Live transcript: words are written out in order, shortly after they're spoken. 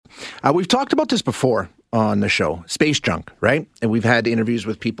We've talked about this before on the show, space junk, right? And we've had interviews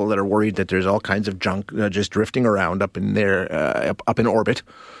with people that are worried that there's all kinds of junk just drifting around up in there, up in orbit,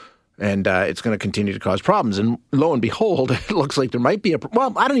 and it's going to continue to cause problems. And lo and behold, it looks like there might be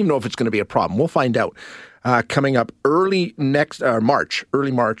well, I don't even know if it's going to be a problem. We'll find out. Coming up early March,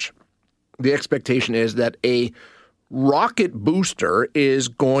 the expectation is that a rocket booster is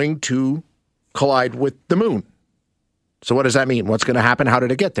going to collide with the moon. So what does that mean? What's going to happen? How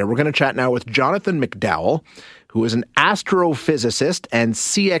did it get there? We're going to chat now with Jonathan McDowell, who is an astrophysicist and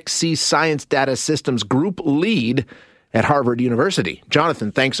CXC Science Data Systems Group Lead at Harvard University.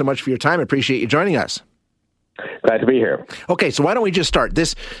 Jonathan, thanks so much for your time. I appreciate you joining us. Glad to be here. Okay, so why don't we just start?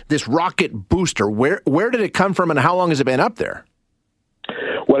 This rocket booster, where did it come from and how long has it been up there?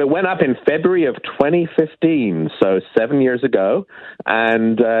 Well, it went up in February of 2015, so 7 years ago,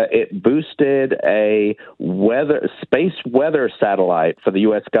 and it boosted a space weather satellite for the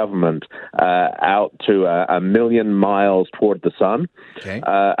U.S. government out to 1 million miles toward the sun. Okay.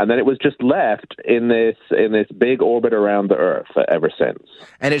 And then it was just left in this big orbit around the Earth ever since.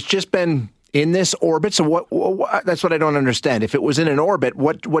 And it's just been in this orbit? So what that's what I don't understand. If it was in an orbit,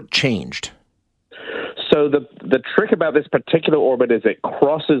 what changed? So the trick about this particular orbit is it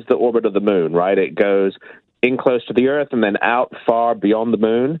crosses the orbit of the moon, right? It goes in close to the Earth and then out far beyond the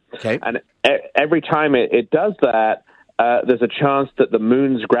moon. Okay. And every time it does that, there's a chance that the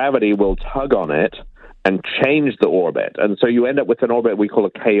moon's gravity will tug on it and change the orbit. And so you end up with an orbit we call a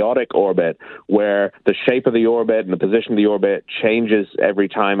chaotic orbit, where the shape of the orbit and the position of the orbit changes every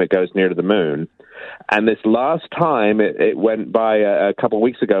time it goes near to the moon. And this last time, it went by a couple of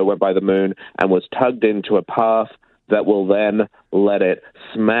weeks ago, went by the moon and was tugged into a path that will then let it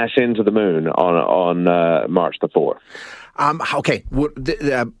smash into the moon on March the 4th. Okay,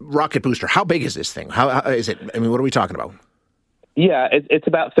 the rocket booster, how big is this thing? How is it? I mean, what are we talking about? Yeah, it's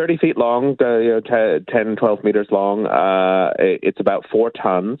about 30 feet long, 10, 12 meters long. It's about 4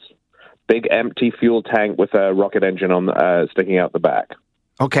 tons. Big empty fuel tank with a rocket engine on sticking out the back.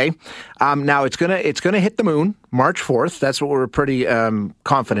 Okay. Now it's gonna hit the moon March 4th. That's what we're pretty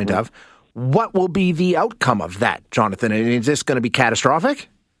confident of. What will be the outcome of that, Jonathan? Is this going to be catastrophic?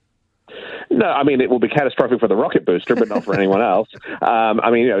 No, I mean, it will be catastrophic for the rocket booster, but not for anyone else. I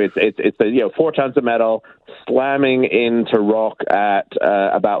mean, it's 4 tons of metal slamming into rock at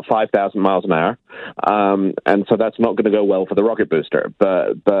about 5,000 miles an hour, and so that's not going to go well for the rocket booster.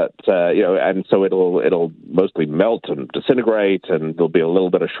 But and so it'll mostly melt and disintegrate, and there'll be a little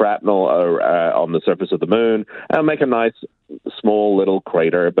bit of shrapnel on the surface of the moon. It'll make a nice small little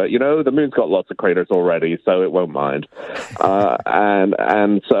crater, but the moon's got lots of craters already, so it won't mind.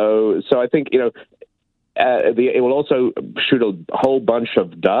 And so I think it will also shoot a whole bunch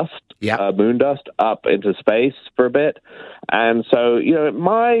of dust, moon dust, up into space for a bit, and so it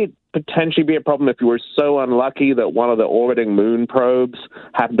might potentially be a problem if you were so unlucky that one of the orbiting moon probes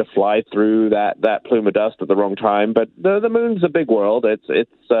happened to fly through that plume of dust at the wrong time. But the moon's a big world.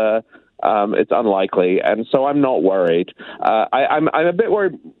 It's unlikely, and so I'm not worried. I'm a bit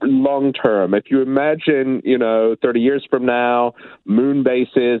worried long term. If you imagine, 30 years from now, moon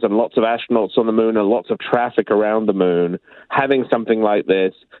bases and lots of astronauts on the moon and lots of traffic around the moon, having something like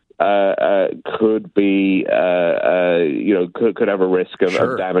this could be, could have a risk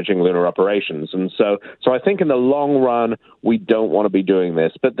of damaging lunar operations. And so I think in the long run, we don't want to be doing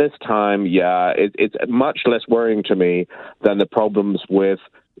this. But this time, it's much less worrying to me than the problems with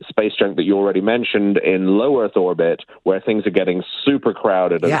space junk that you already mentioned in low Earth orbit, where things are getting super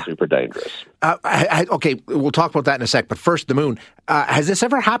crowded and super dangerous. Okay, we'll talk about that in a sec. But first, the moon. Has this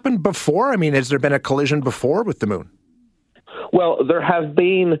ever happened before? I mean, has there been a collision before with the moon? Well, there have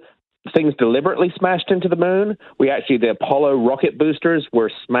been things deliberately smashed into the moon. The Apollo rocket boosters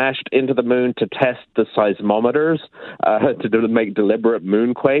were smashed into the moon to test the seismometers, to make deliberate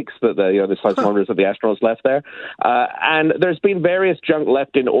moonquakes, that the seismometers that the astronauts left there. And there's been various junk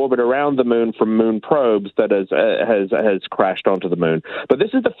left in orbit around the moon from moon probes that has crashed onto the moon. But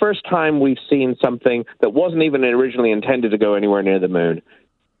this is the first time we've seen something that wasn't even originally intended to go anywhere near the moon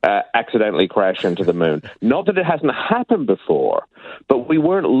accidentally crash into the moon. Not that it hasn't happened before, but we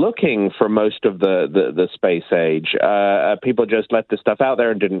weren't looking for most of the space age. People just left this stuff out there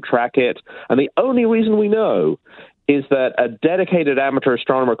and didn't track it. And the only reason we know is that a dedicated amateur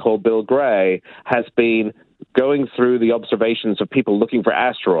astronomer called Bill Gray has been going through the observations of people looking for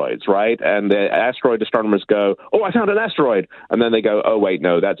asteroids, right? And the asteroid astronomers go, "Oh, I found an asteroid." And then they go, "Oh, wait,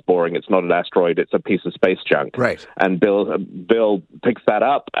 no, that's boring. It's not an asteroid. It's a piece of space junk." Right. And Bill picks that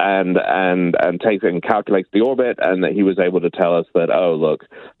up and takes it and calculates the orbit, and that he was able to tell us that, oh, look,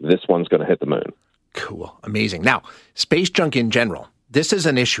 this one's going to hit the moon. Cool. Amazing. Now, space junk in general, This is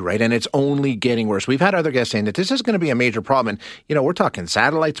an issue, right? And it's only getting worse. We've had other guests saying that this is going to be a major problem. And, we're talking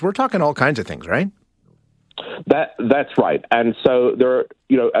satellites. We're talking all kinds of things, right? That's right. And so there are,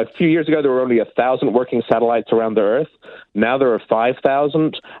 a few years ago, there were only 1,000 working satellites around the Earth. Now there are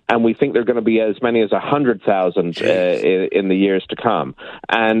 5,000, and we think there are going to be as many as 100,000 in the years to come.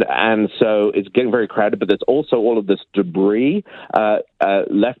 And so it's getting very crowded, but there's also all of this debris,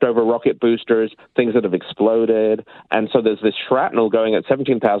 leftover rocket boosters, things that have exploded. And so there's this shrapnel going at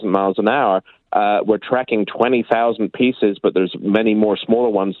 17,000 miles an hour. We're tracking 20,000 pieces, but there's many more smaller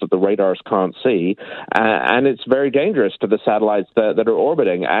ones that the radars can't see. And it's very dangerous to the satellites that are orbiting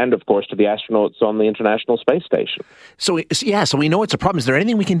and, of course, to the astronauts on the International Space Station. So we know it's a problem. Is there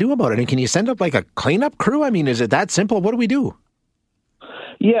anything we can do about it? And can you send up like a cleanup crew? I mean, is it that simple? What do we do?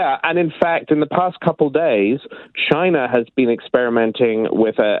 Yeah, and in fact, in the past couple days, China has been experimenting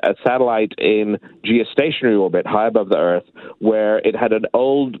with a satellite in geostationary orbit high above the Earth, where it had an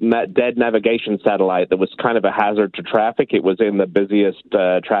old dead navigation satellite that was kind of a hazard to traffic. It was in the busiest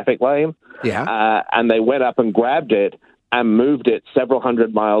traffic lane. Yeah. And they went up and grabbed it and moved it several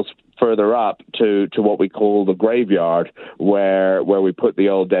hundred miles further up to what we call the graveyard, where we put the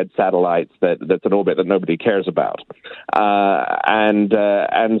old dead satellites that's an orbit that nobody cares about. And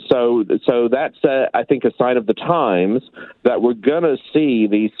so that's, I think, a sign of the times that we're going to see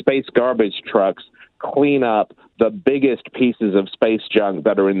these space garbage trucks clean up the biggest pieces of space junk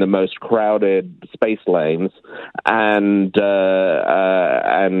that are in the most crowded space lanes, and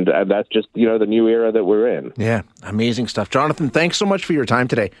that's just the new era that we're in. Yeah, amazing stuff, Jonathan. Thanks so much for your time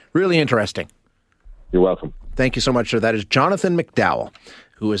today. Really interesting. You're welcome. Thank you so much, sir. That is Jonathan McDowell,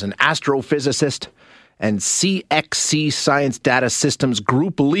 who is an astrophysicist and CXC Science Data Systems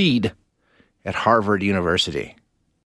Group Lead at Harvard University.